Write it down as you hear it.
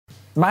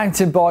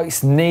Mountain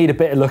bikes need a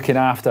bit of looking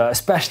after,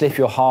 especially if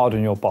you're hard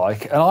on your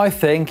bike. And I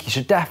think you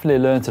should definitely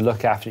learn to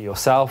look after it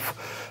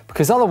yourself,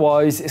 because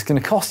otherwise it's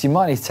going to cost you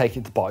money to take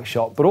it to the bike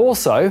shop. But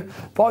also,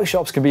 bike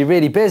shops can be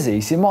really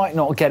busy, so you might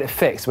not get it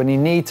fixed when you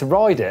need to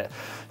ride it.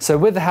 So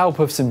with the help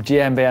of some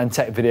GMBN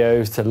tech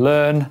videos to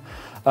learn,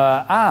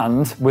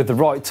 and with the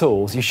right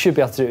tools, you should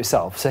be able to do it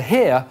yourself. So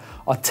here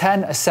are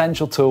 10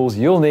 essential tools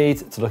you'll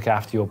need to look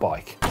after your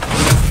bike.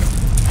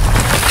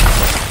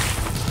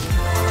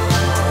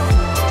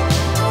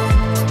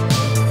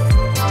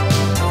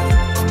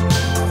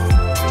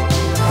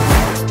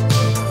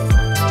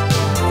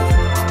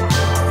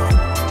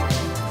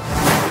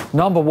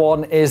 Number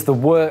one is the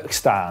work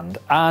stand,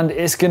 and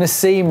it's going to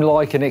seem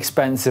like an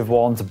expensive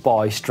one to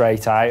buy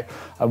straight out,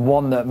 and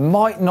one that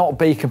might not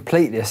be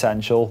completely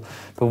essential,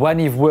 but when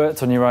you've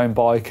worked on your own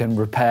bike and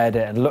repaired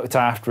it and looked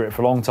after it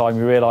for a long time,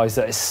 you realise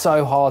that it's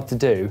so hard to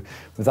do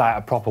without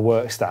a proper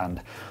work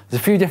stand.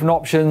 There's a few different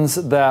options.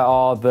 There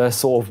are the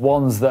sort of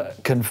ones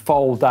that can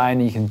fold down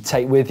and you can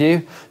take with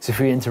you. So if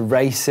you're into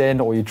racing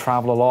or you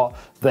travel a lot,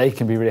 they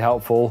can be really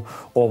helpful.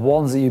 Or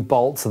ones that you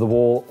bolt to the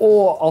wall,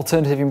 or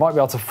alternative, you might be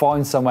able to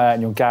find somewhere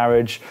in your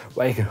garage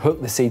where you can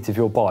hook the seat of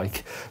your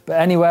bike. But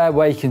anywhere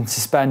where you can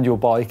suspend your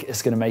bike,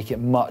 it's going to make it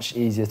much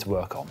easier to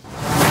work on.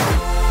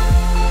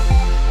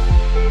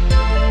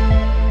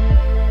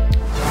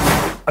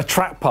 A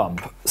track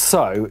pump.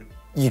 So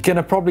you're going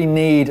to probably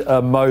need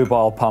a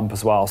mobile pump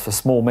as well, so a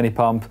small mini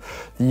pump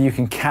that you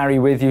can carry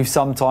with you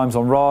sometimes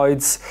on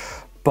rides,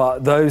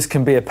 but those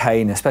can be a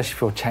pain, especially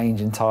if you're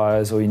changing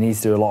tyres or you need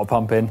to do a lot of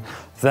pumping.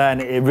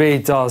 Then it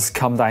really does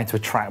come down to a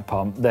track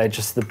pump. They're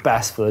just the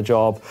best for the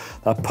job.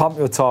 They'll pump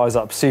your tyres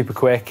up super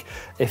quick.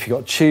 If you've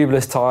got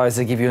tubeless tyres,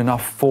 they give you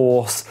enough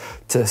force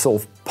to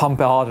sort of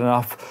pump it hard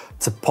enough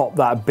to pop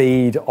that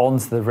bead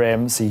onto the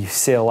rim so you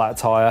seal that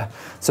tyre.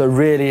 So it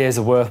really is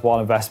a worthwhile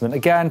investment.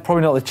 Again,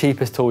 probably not the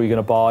cheapest tool you're going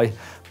to buy,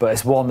 but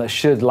it's one that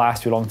should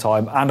last you a long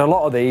time. And a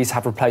lot of these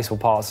have replaceable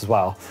parts as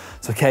well.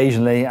 So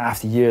occasionally,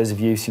 after years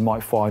of use, you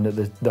might find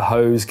that the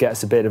hose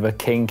gets a bit of a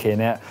kink in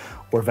it,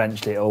 or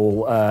eventually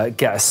it'll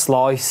get a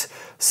slice.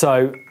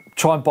 So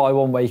try and buy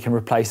one where you can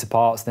replace the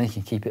parts, then you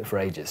can keep it for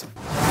ages.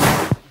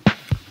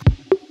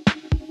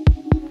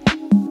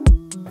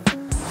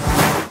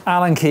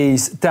 Allen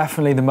keys,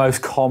 definitely the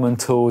most common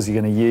tools you're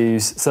going to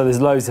use. So there's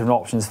loads of different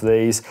options for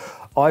these.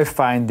 I've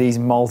found these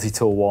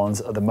multi-tool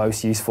ones are the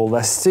most useful.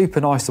 They're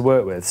super nice to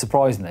work with,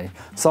 surprisingly.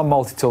 Some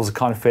multi-tools are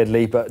kind of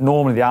fiddly, but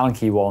normally the Allen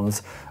key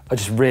ones are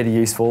just really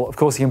useful. Of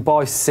course, you can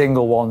buy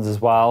single ones as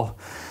well.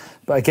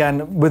 But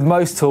again, with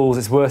most tools,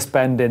 it's worth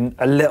spending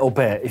a little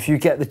bit. If you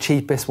get the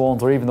cheapest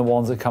ones, or even the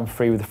ones that come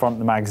free with the front of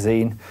the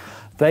magazine,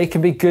 they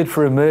can be good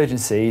for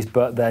emergencies,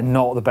 but they're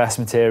not the best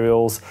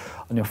materials,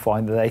 and you'll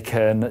find that they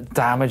can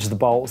damage the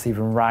bolts,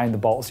 even round the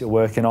bolts you're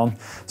working on.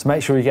 So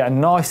make sure you get a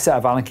nice set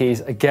of Allen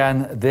keys.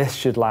 Again, this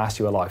should last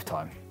you a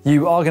lifetime.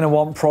 You are going to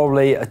want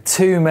probably a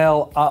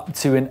 2mm up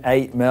to an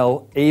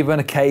 8mm, even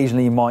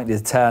occasionally you might need a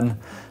 10,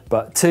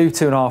 but 2,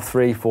 2.5,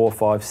 3, 4,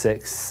 5,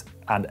 6,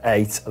 and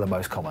 8 are the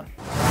most common.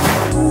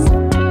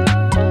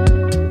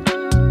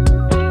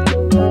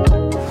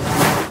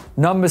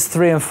 Numbers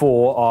 3 and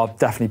 4 are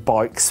definitely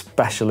bike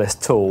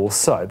specialist tools,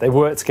 so they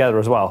work together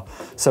as well.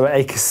 So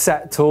a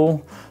cassette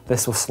tool,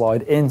 this will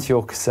slide into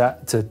your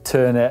cassette to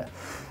turn it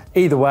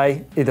either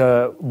way,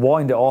 either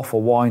wind it off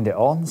or wind it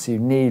on, so you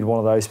need one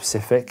of those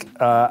specific.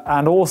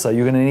 And also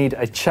you're going to need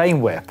a chain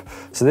whip.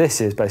 So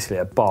this is basically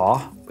a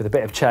bar with a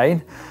bit of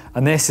chain,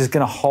 and this is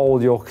going to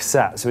hold your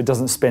cassette so it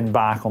doesn't spin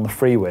back on the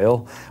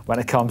freewheel when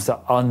it comes to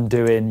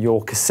undoing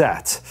your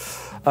cassette.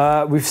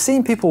 We've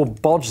seen people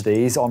bodge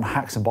these on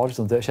Hacks and Bodges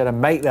on Dirt Shed and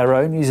make their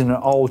own using an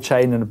old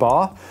chain and a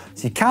bar.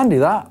 So you can do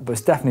that, but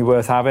it's definitely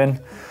worth having.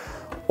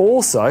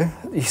 Also,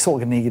 you're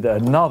sort of going to need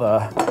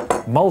another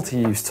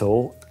multi-use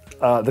tool,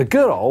 the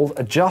good old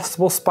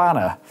adjustable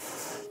spanner.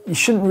 You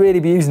shouldn't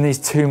really be using these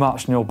too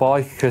much on your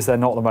bike because they're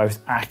not the most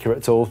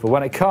accurate tools, but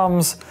when it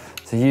comes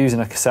to using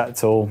a cassette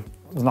tool,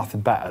 there's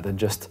nothing better than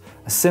just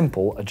a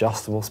simple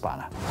adjustable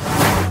spanner.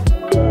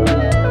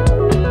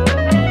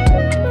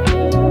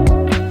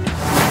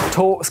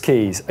 Torx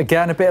keys,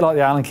 again, a bit like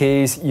the Allen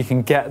keys, you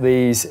can get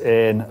these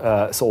in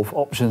sort of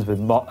options with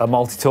a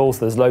multi-tool, so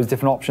there's loads of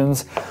different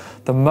options.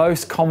 The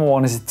most common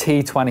one is a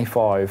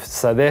T25,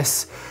 so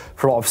this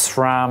for a lot of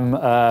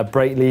SRAM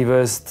brake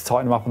levers to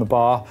tighten them up on the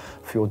bar.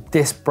 For your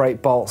disc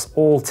brake bolts,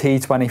 all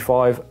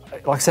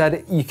T25. Like I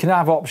said, you can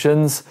have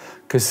options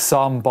because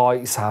some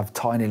bikes have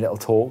tiny little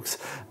Torx,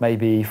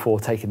 maybe for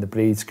taking the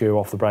bleed screw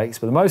off the brakes,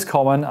 but the most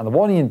common and the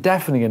one you're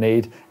definitely going to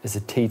need is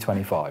a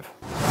T25.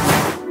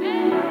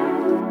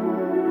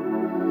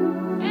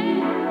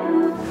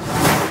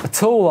 A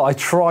tool that I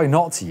try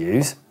not to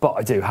use, but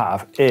I do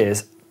have,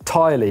 is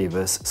tyre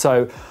levers.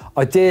 So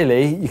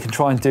ideally, you can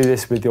try and do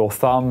this with your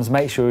thumbs.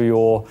 Make sure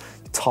your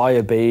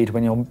tyre bead,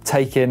 when you're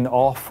taking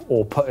off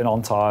or putting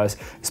on tyres,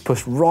 is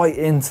pushed right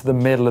into the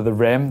middle of the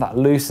rim. That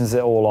loosens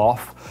it all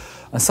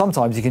off. And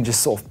sometimes you can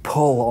just sort of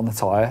pull on the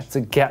tyre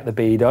to get the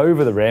bead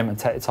over the rim and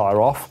take the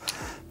tyre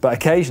off. But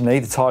occasionally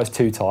the tyre's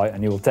too tight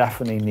and you'll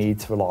definitely need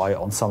to rely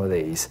on some of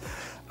these.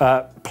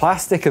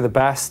 Plastic are the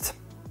best.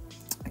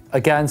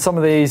 Again, some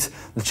of these,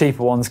 the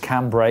cheaper ones,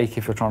 can break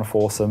if you're trying to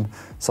force them.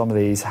 Some of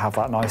these have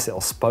that nice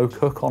little spoke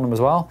hook on them as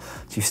well.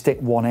 So you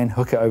stick one in,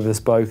 hook it over the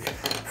spoke,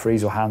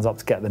 freeze your hands up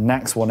to get the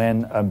next one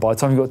in, and by the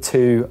time you've got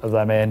two of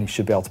them in, you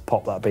should be able to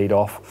pop that bead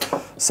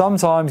off.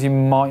 Sometimes you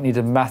might need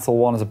a metal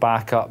one as a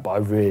backup, but I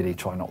really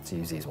try not to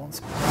use these ones.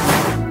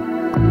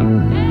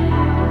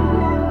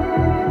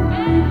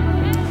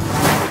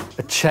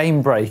 A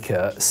chain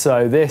breaker.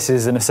 So this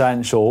is an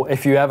essential.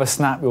 If you ever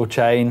snap your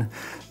chain,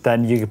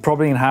 then you're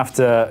probably gonna have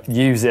to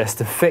use this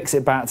to fix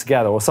it back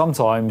together, or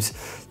sometimes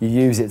you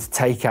use it to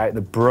take out the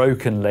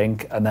broken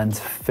link and then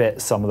to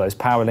fit some of those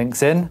power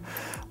links in.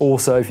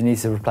 Also, if you need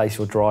to replace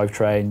your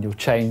drivetrain, your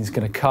chain's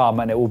gonna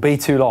come and it will be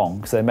too long,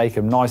 because they make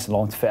them nice and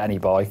long to fit any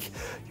bike.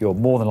 You're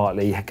more than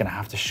likely gonna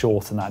have to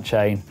shorten that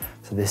chain.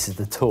 So this is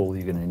the tool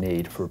you're gonna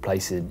need for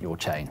replacing your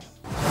chain.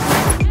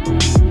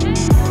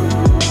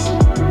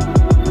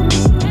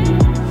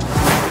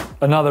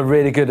 Another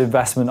really good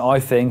investment,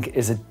 I think,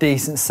 is a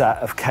decent set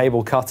of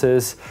cable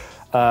cutters.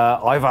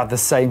 I've had the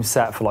same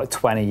set for like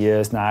 20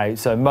 years now.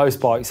 So most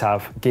bikes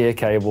have gear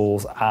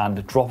cables and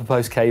a dropper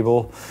post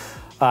cable.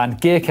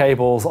 And gear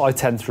cables I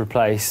tend to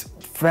replace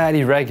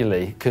fairly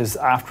regularly, because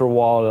after a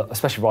while,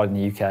 especially riding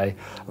in the UK,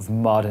 of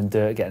mud and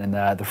dirt getting in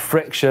there, the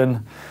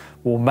friction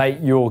will make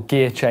your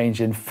gear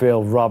changing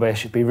feel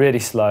rubbish. It'd be really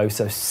slow,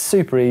 so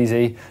super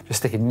easy.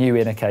 Just stick a new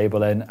inner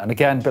cable in, and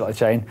again, a bit like a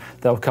chain,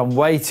 they'll come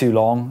way too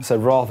long, so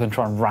rather than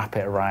try and wrap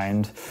it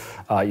around,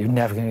 you're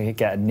never going to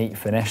get a neat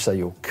finish, so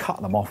you'll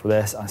cut them off with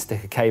this and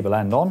stick a cable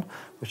end on,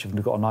 which you've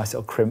got a nice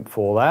little crimp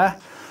for there.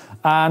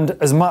 And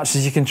as much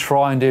as you can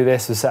try and do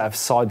this with a set of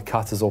side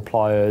cutters or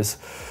pliers,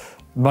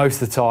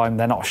 most of the time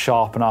they're not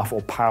sharp enough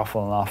or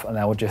powerful enough, and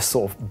they will just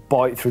sort of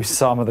bite through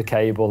some of the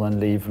cable and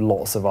leave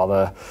lots of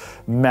other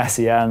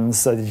messy ends,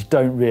 so they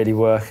don't really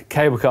work.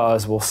 Cable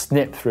cutters will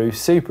snip through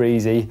super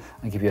easy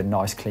and give you a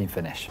nice clean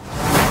finish.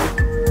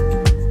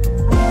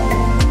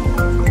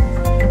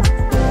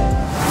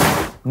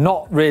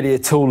 Not really a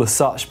tool as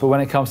such, but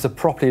when it comes to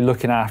properly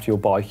looking after your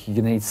bike, you're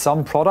gonna need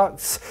some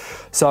products.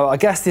 So I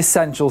guess the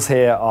essentials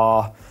here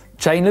are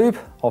chain lube.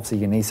 Obviously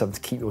you need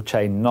something to keep your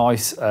chain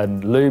nice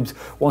and lubed.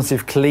 Once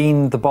you've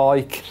cleaned the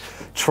bike,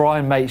 try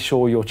and make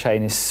sure your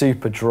chain is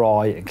super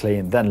dry and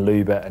clean, then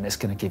lube it, and it's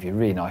going to give you a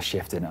really nice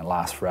shifting and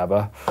last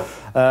forever.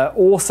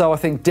 Also, I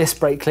think disc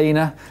brake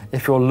cleaner,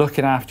 if you're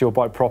looking after your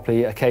bike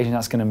properly, occasionally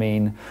that's going to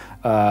mean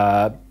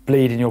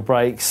bleeding your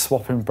brakes,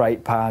 swapping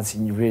brake pads,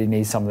 and you really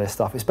need some of this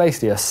stuff. It's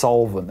basically a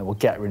solvent that will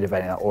get rid of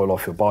any of that oil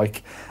off your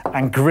bike.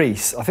 And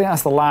grease, I think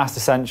that's the last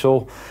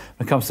essential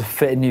when it comes to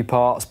fitting new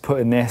parts,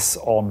 putting this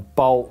on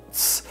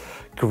bolts,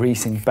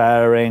 greasing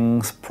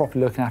bearings,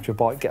 properly looking after your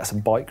bike, get some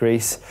bike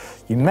grease.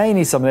 You may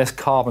need some of this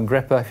carbon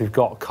gripper if you've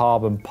got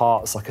carbon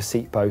parts like a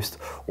seat post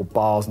or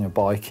bars on your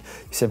bike.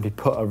 You simply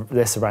put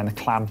this around the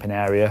clamping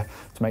area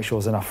to make sure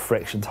there's enough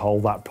friction to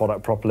hold that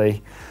product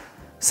properly.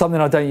 Something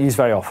I don't use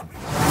very often.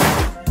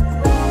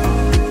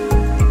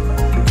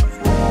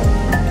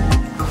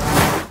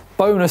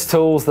 Bonus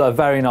tools that are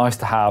very nice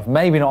to have,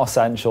 maybe not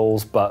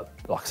essentials, but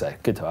like I say,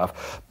 good to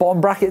have. Bottom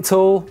bracket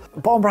tool.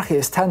 Bottom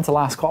brackets tend to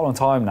last quite a long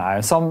time now.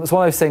 It's one of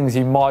those things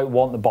you might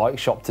want the bike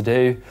shop to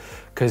do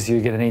because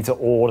you're going to need to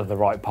order the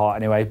right part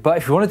anyway. But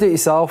if you want to do it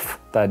yourself,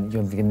 then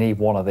you're going to need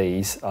one of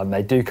these.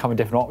 They do come in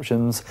different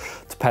options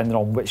depending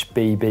on which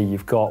BB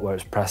you've got, whether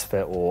it's press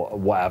fit or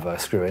whatever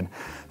screw-in.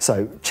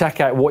 So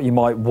check out what you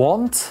might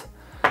want.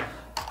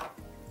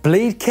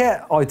 Bleed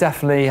kit, I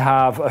definitely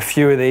have a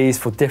few of these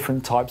for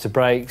different types of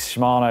brakes,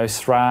 Shimano,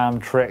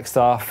 SRAM, Trick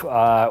stuff,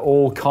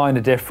 all kind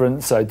of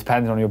different, so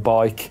depending on your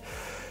bike.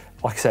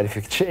 Like I said,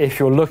 if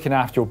you're looking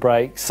after your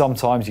brakes,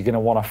 sometimes you're going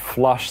to want to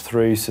flush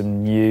through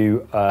some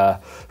new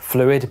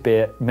fluid, be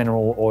it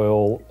mineral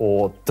oil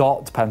or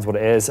DOT, depends what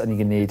it is, and you're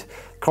going to need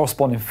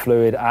corresponding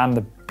fluid and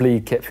the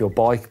bleed kit for your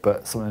bike,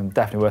 but something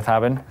definitely worth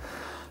having.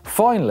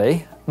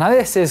 Finally, now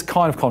this is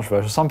kind of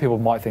controversial, some people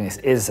might think this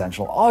is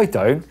essential, I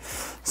don't.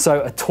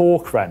 So a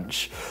torque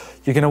wrench.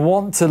 You're going to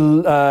want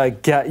to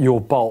get your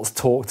bolts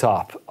torqued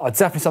up. It's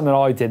definitely something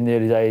I did in the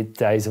early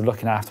days of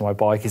looking after my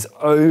bike, is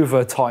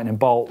over tightening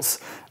bolts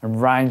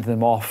and rounding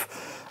them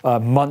off,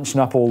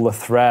 munching up all the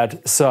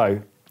thread. So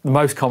the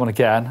most common,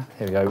 again,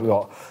 here we go, we've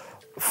got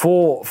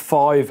 4,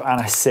 5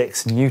 and a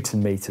 6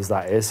 Newton meters,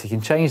 that is. So you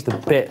can change the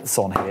bits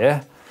on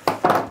here.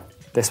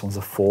 This one's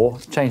a 4,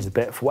 change the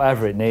bit for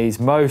whatever it needs.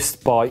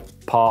 Most bike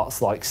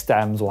parts like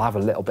stems will have a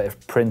little bit of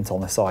print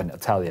on the side and it'll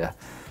tell you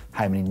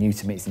how many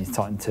Newton meters you need to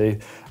tighten to.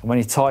 And when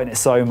you tighten it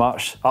so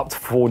much, up to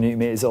 4 Newton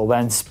meters, it'll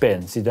then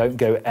spin, so you don't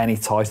go any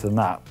tighter than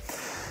that.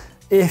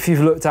 If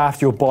you've looked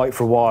after your bike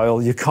for a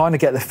while, you kind of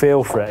get the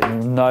feel for it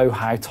and you'll know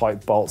how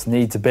tight bolts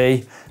need to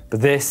be, but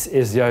this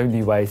is the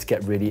only way to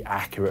get really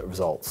accurate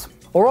results.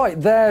 All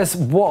right, there's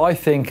what I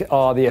think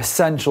are the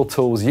essential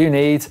tools you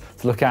need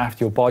to look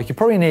after your bike. You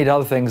probably need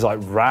other things like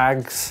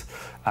rags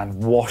and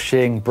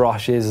washing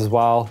brushes as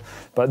well,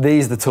 but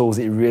these are the tools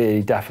that you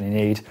really definitely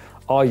need.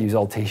 I use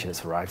old t-shirts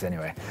for rags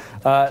anyway.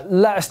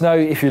 Let us know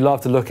if you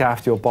love to look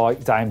after your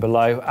bike down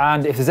below,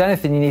 and if there's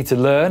anything you need to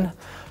learn,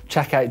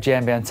 check out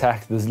GMBN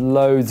Tech. There's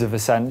loads of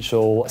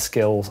essential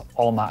skills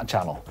on that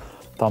channel.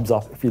 Thumbs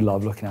up if you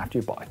love looking after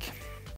your bike.